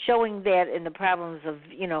showing that in the problems of,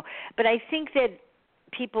 but I think that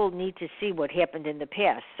people need to see what happened in the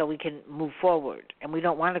past so we can move forward, and we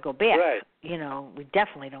don't want to go back. Right. We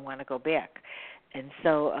definitely don't want to go back. And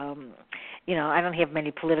so, I don't have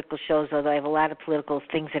many political shows, although I have a lot of political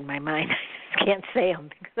things in my mind. I just can't say them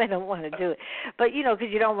because I don't want to do it. But, because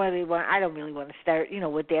I don't really want to start,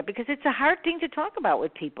 with that, because it's a hard thing to talk about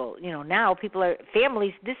with people. Now people are,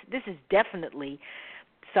 families, this is definitely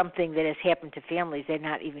something that has happened to families. They're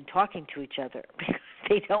not even talking to each other because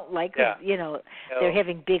they don't like, they're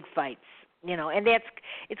having big fights. And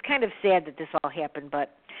it's kind of sad that this all happened,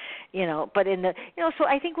 but but in the, so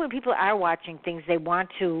I think when people are watching things, they want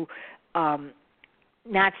to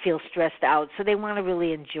not feel stressed out, so they want to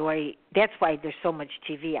really enjoy. That's why there's so much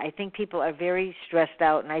TV. I think people are very stressed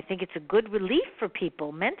out, and I think it's a good relief for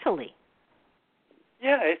people mentally.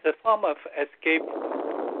 Yeah, it's a form of escape.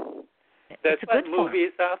 That's what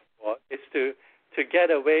movies are for, is to get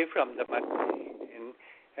away from the mundane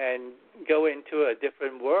and go into a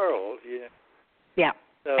different world. Yeah,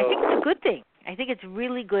 so, I think it's a good thing. I think it's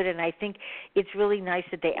really good, and I think it's really nice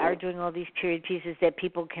that they are doing all these period pieces that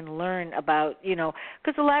people can learn about,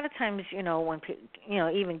 because a lot of times, when,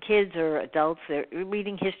 even kids or adults,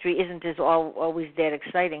 reading history isn't as always that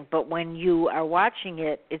exciting, but when you are watching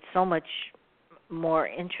it, it's so much more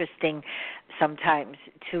interesting sometimes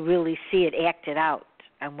to really see it acted out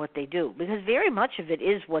and what they do, because very much of it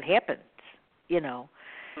is what happens,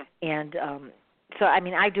 and so, I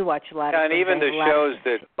mean, I do watch a lot of and things. even the shows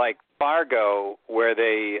that, like Fargo, where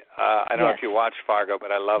they, I don't know if you watch Fargo,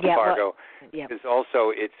 but I love Fargo. It's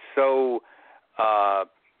also, it's so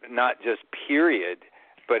not just period,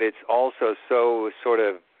 but it's also so sort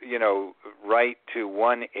of, right to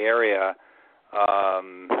one area,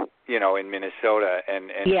 in Minnesota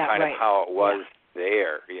and kind of how it was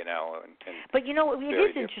there, But, it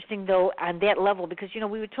is interesting, though, on that level, because,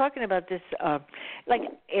 we were talking about this, like,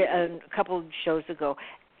 a couple of shows ago.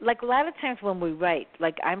 Like, a lot of times when we write,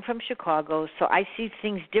 like, I'm from Chicago, so I see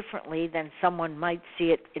things differently than someone might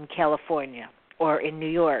see it in California or in New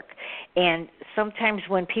York. And sometimes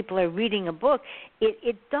when people are reading a book,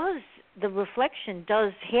 it does, the reflection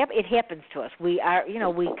does, it happens to us. We are,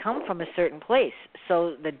 we come from a certain place.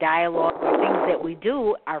 So the dialogue or things that we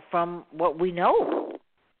do are from what we know.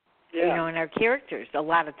 Yeah. And our characters a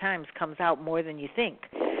lot of times comes out more than you think,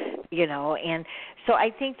 And so I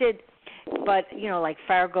think that, but, like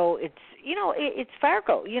Fargo, it's, it's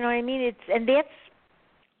Fargo, you know what I mean?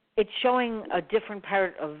 It's showing a different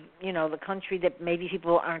part of, the country that maybe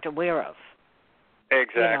people aren't aware of.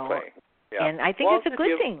 Exactly. Yeah. And I think it's a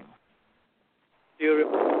good thing. Do you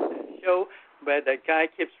remember the show where the guy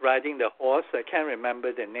keeps riding the horse? I can't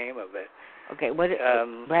remember the name of it. Okay,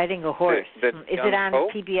 riding a horse. Is it on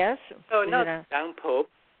Pope? PBS? No, not Young Pope.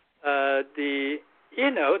 The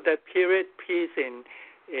period piece in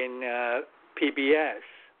PBS.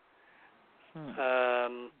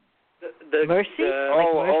 The Mercy?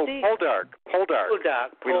 Mercy? Poldark.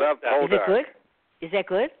 We love Poldark. Is it good? Is that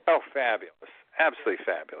good? Oh, fabulous. Absolutely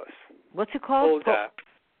fabulous. What's it called? Poldark.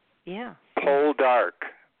 Poldark.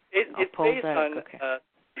 It's based on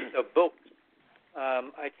the book.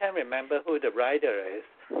 I can't remember who the writer is,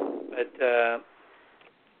 but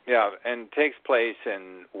and takes place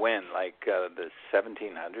in when, like the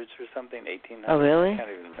 1700s or something, 1800s. Oh, really? I can't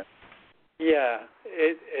even remember. Yeah,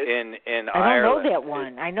 in I Ireland. don't know that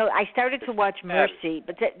one. I know I started to watch Mercy,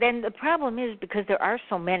 but then the problem is because there are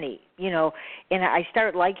so many, and I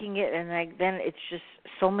start liking it, and then it's just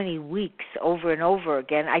so many weeks over and over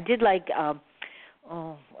again. I did like, I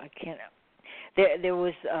can't. There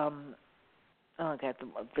was, oh God,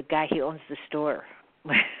 the guy who owns the store.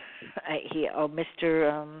 Mr.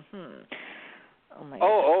 Oh my God.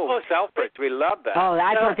 Oh, Selfridge. We love that. Oh,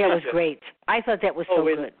 I thought that was great. I thought that was so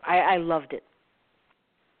good. I loved it.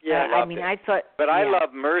 Yeah, I mean, I thought. But I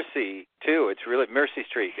love Mercy too. It's really Mercy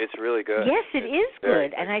Street. It's really good. Yes, it is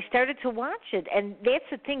good, and good. I started to watch it, and that's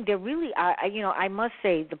the thing. There really are. I must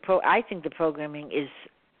say I think the programming is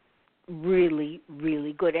really,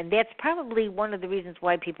 really good, and that's probably one of the reasons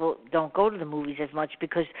why people don't go to the movies as much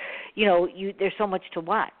because, there's so much to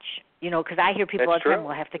watch. Because I hear people all the time,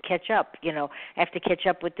 well, I have to catch up. I have to catch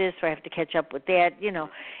up with this or I have to catch up with that.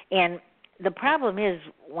 And the problem is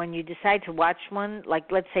when you decide to watch one, like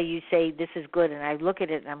let's say you say this is good, and I look at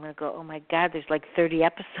it and I'm going to go, oh my God, there's like 30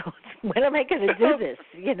 episodes. When am I going to do this?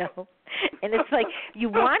 And it's like you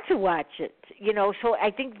want to watch it. So I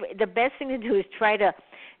think the best thing to do is try to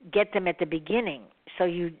get them at the beginning, so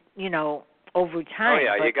over time. Oh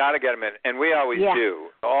yeah, you got to get them in, and we always do.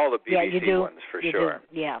 All the BBC ones for sure.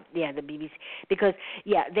 Do. Yeah, the BBC, because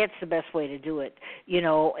that's the best way to do it.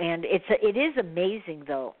 And it is amazing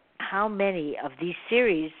though how many of these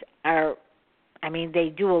series are. I mean, they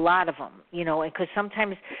do a lot of them. And because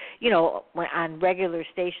sometimes, when on regular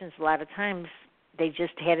stations, a lot of times they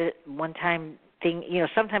just had a one-time thing.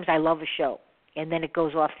 Sometimes I love a show, and then it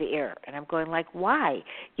goes off the air. And I'm going like, why?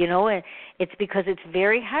 And it's because it's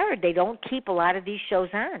very hard. They don't keep a lot of these shows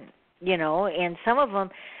on, and some of them,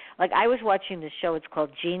 like I was watching this show, it's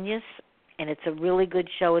called Genius, and it's a really good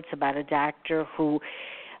show. It's about a doctor who,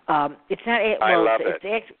 it's not, I love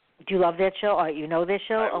it. Do you love that show? Oh, you know that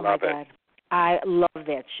show? I love my God. I love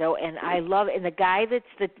that show, and and the guy that's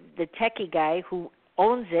the techie guy who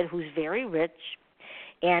owns it, who's very rich,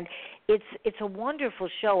 and it's a wonderful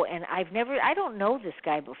show, and I don't know this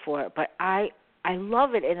guy before, but I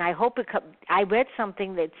love it, and I hope it I read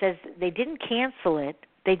something that says they didn't cancel it,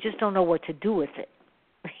 they just don't know what to do with it,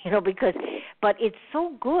 but it's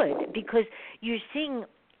so good because you're seeing,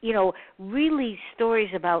 really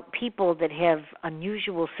stories about people that have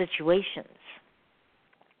unusual situations,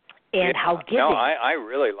 and how giving. No, I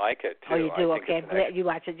really like it too. Oh, you do? Okay, I'm glad you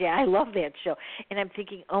watch it. Yeah, I love that show. And I'm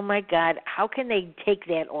thinking, oh my God, how can they take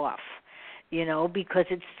that off? Because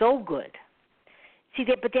it's so good. See,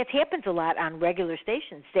 but that happens a lot on regular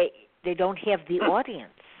stations. They don't have the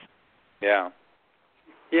audience. Yeah.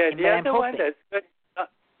 Yeah, the other one that's good,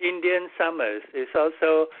 Indian Summers, is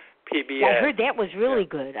also PBS. Yeah, I heard that was really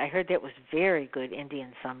good. I heard that was very good,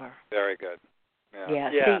 Indian Summer. Very good. Yeah.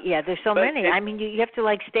 See, there's so many. I mean, you have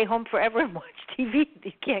to stay home forever and watch TV.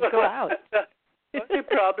 You can't go out. The only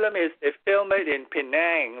problem is they film it in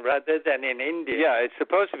Penang rather than in India. Yeah, it's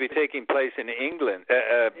supposed to be taking place in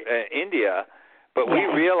India, but we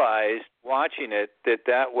realized watching it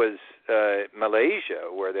that was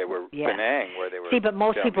Malaysia, where they were Penang, where they were. See, but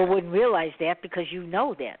most filming. people wouldn't realize that because you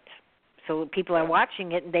know that. So people are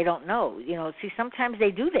watching it and they don't know. See, sometimes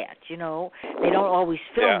they do that. They don't always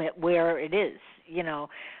film it where it is.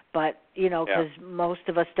 But because most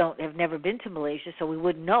of us have never been to Malaysia, so we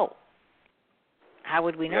wouldn't know. How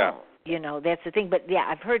would we know? That's the thing. But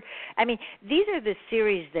I've heard. I mean, these are the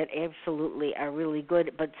series that absolutely are really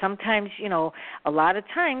good. But sometimes, a lot of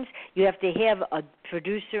times you have to have a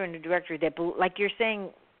producer and a director that, like you're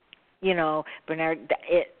saying, Bernard,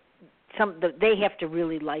 they have to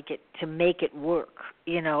really like it to make it work,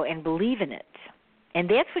 and believe in it. And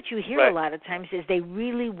that's what you hear a lot of times is they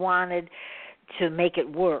really wanted to make it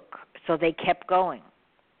work, so they kept going.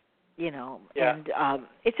 And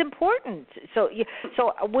it's important. So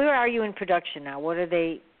where are you in production now? What's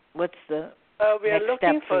the we are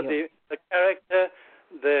looking for the character,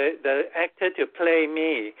 the actor to play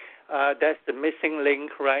me. That's the missing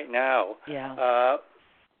link right now.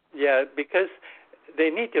 Because they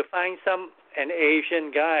need to find an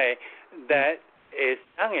Asian guy that is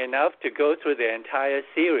young enough to go through the entire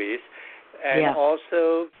series and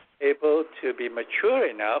also able to be mature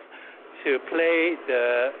enough to play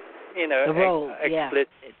the role,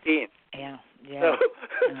 explicit scene.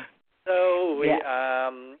 So we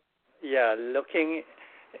looking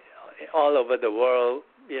all over the world,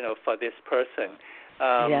 for this person.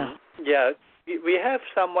 We have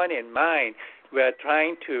someone in mind. We're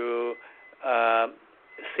trying to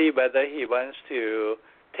see whether he wants to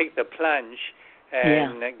take the plunge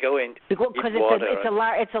and go into deep water.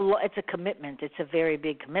 It's a commitment. It's a very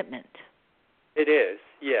big commitment. It is,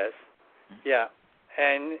 yes. Yeah.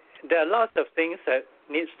 And there are lots of things that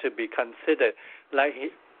needs to be considered. Like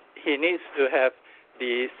he needs to have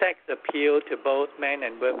the sex appeal to both men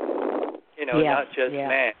and women, not just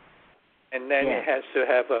men. And then it has to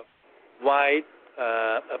have a wide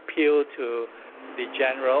appeal to the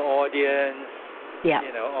general audience,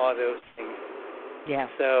 all those things. Yeah.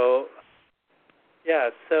 So,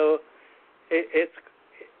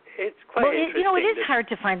 it's quite interesting. It is hard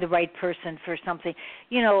to find the right person for something,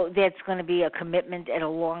 that's going to be a commitment and a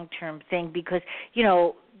long-term thing because,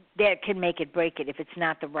 that can make it break it if it's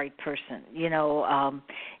not the right person,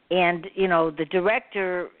 and, the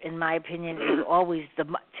director, in my opinion, is always,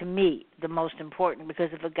 to me, the most important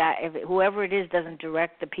because if whoever it is doesn't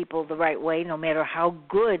direct the people the right way, no matter how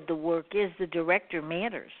good the work is, the director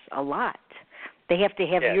matters a lot. They have to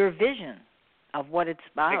have your vision of what it's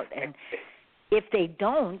about. And if they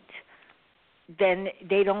don't, then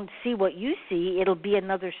they don't see what you see. It'll be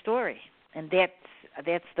another story. And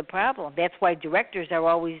that's the problem. That's why directors are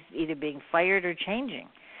always either being fired or changing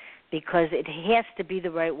because it has to be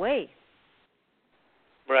the right way.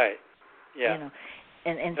 Right. Yeah.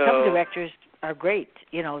 And some directors are great.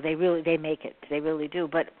 They make it. They really do.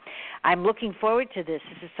 But I'm looking forward to this.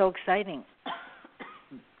 This is so exciting.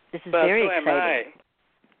 This is very exciting. Am I.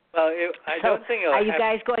 Well, I don't think it'll are you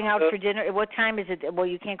guys going out for dinner? What time is it? Well,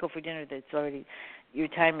 you can't go for dinner. That's already your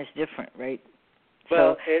time is different, right?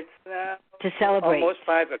 Well, it's now to celebrate. Almost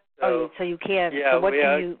 5 o'clock. So you can. Yeah, so what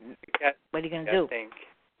are you going to do?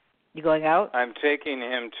 You going out? I'm taking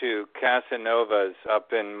him to Casanovas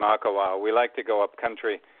up in Makawa. We like to go up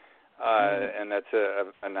country, and that's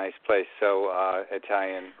a nice place. So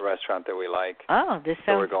Italian restaurant that we like. Oh, this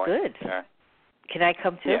sounds good. There. Can I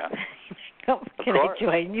come too? Yeah. Can I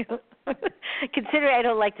join you? Considering I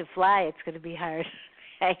don't like to fly, it's going to be hard.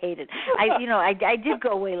 I hate it. I did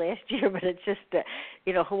go away last year, but it's just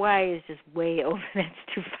Hawaii is just way over. That's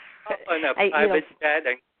too far. Oh, no, I was sad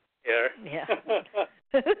here. Yeah.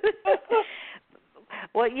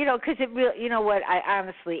 Well, because it really, I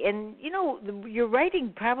honestly, and your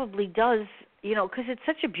writing probably does, because it's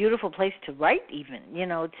such a beautiful place to write, even,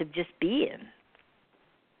 to just be in.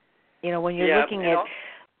 When you're looking at.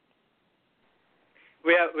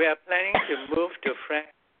 We are planning to move to France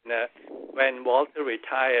when Walter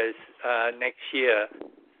retires next year.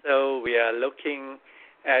 So we are looking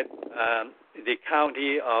at the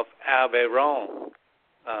county of Aveyron,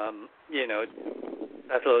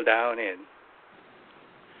 settle down in.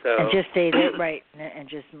 So and just stay there, right? And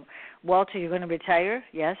just, Walter, you're going to retire?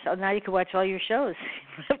 Yes. Oh, now you can watch all your shows.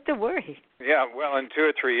 You don't have to worry. Yeah, well, in 2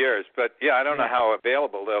 or 3 years. But yeah, I don't know how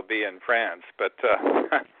available they'll be in France. But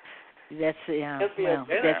that's that's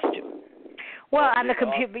true. Well, on the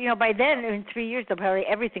computer, by then in 3 years,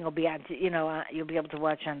 everything will be on. You'll be able to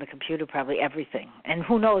watch on the computer probably everything. And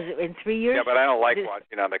who knows, in 3 years? Yeah, but I don't like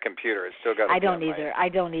watching on the computer. It's still got. I don't either. I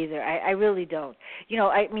don't either. I really don't.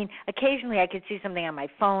 I mean, occasionally I could see something on my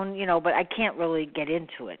phone, but I can't really get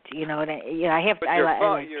into it. I have. But I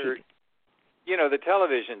like TV. The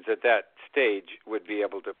televisions at that stage would be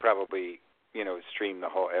able to probably. Stream the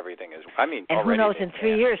whole everything as. I mean, and who knows? In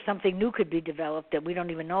 3 years, something new could be developed that we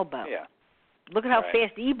don't even know about. Yeah. Look at how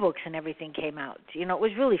fast e-books and everything came out. It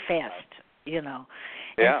was really fast, Yeah,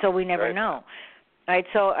 and so we never know.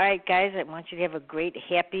 All right, guys, I want you to have a great,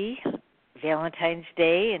 happy Valentine's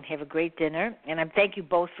Day and have a great dinner. And I thank you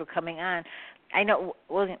both for coming on. I know,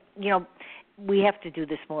 we have to do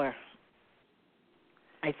this more.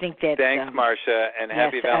 I think that. Thanks, Marcia, and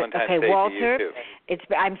happy Valentine's Day Walter, to you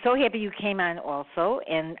too. I'm so happy you came on also,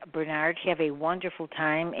 and Bernard, have a wonderful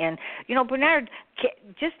time. And Bernard,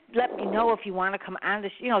 just let me know if you want to come on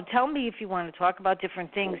this. Tell me if you want to talk about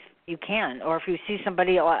different things. You can, or if you see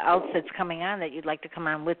somebody else that's coming on that you'd like to come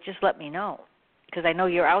on with, just let me know, because I know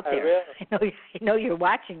you're out there. I know you're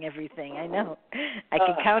watching everything. I know. I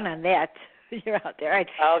can count on that. You're out there.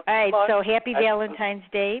 All right. So happy Valentine's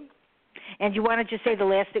Day. And you want to just say the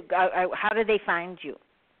last, how do they find you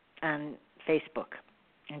on Facebook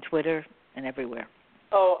and Twitter and everywhere?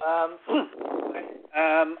 On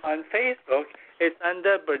Facebook, it's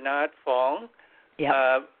under Bernard Fong.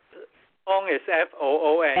 Yeah. Fong is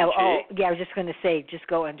Foong. Yeah, I was just going to say, just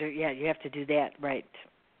go under, you have to do that, right.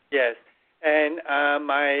 Yes. And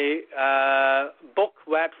my book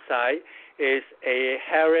website is a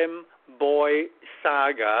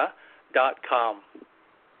haremboysaga.com.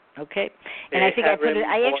 Okay, and I think I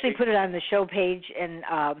actually put it on the show page, and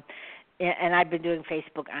I've been doing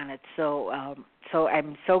Facebook on it. So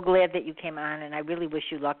I'm so glad that you came on, and I really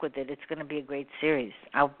wish you luck with it. It's going to be a great series.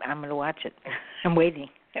 I'm going to watch it. I'm waiting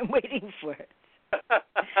for it.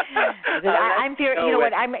 I'm very,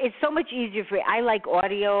 it's so much easier for me. I like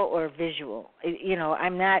audio or visual.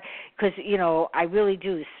 I'm not, because I really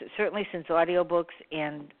do. Certainly since audiobooks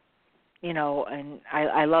and. And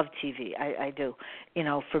I love TV. I do,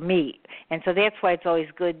 for me. And so that's why it's always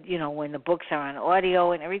good, when the books are on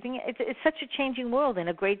audio and everything. It's such a changing world and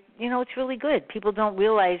a great, it's really good. People don't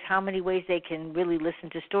realize how many ways they can really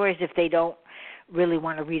listen to stories if they don't really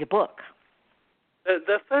want to read a book.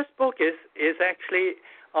 The first book is actually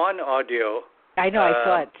on audio. I know, I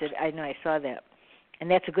saw it. I know, I saw that.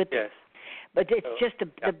 And that's a good thing. Yes. But it's just the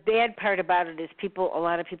bad part about it is a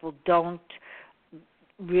lot of people don't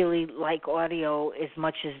really like audio as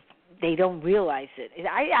much as they don't realize it.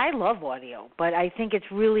 I love audio, but I think it's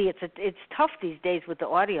tough these days with the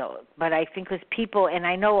audio. But I think because people, and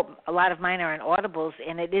I know a lot of mine are on Audibles,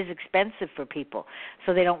 and it is expensive for people,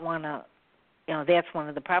 so they don't want to. That's one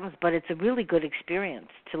of the problems. But it's a really good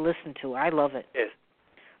experience to listen to. I love it. Yes,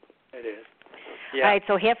 it is. Yeah. All right,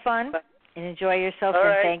 so have fun and enjoy yourself,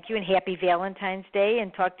 and thank you, and happy Valentine's Day,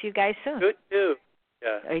 and talk to you guys soon. Good too.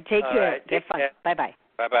 Yeah. All right, take care. Right, have fun. Bye-bye.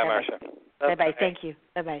 Bye-bye, Marcia. Bye-bye. Thank you.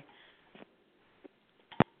 Bye-bye.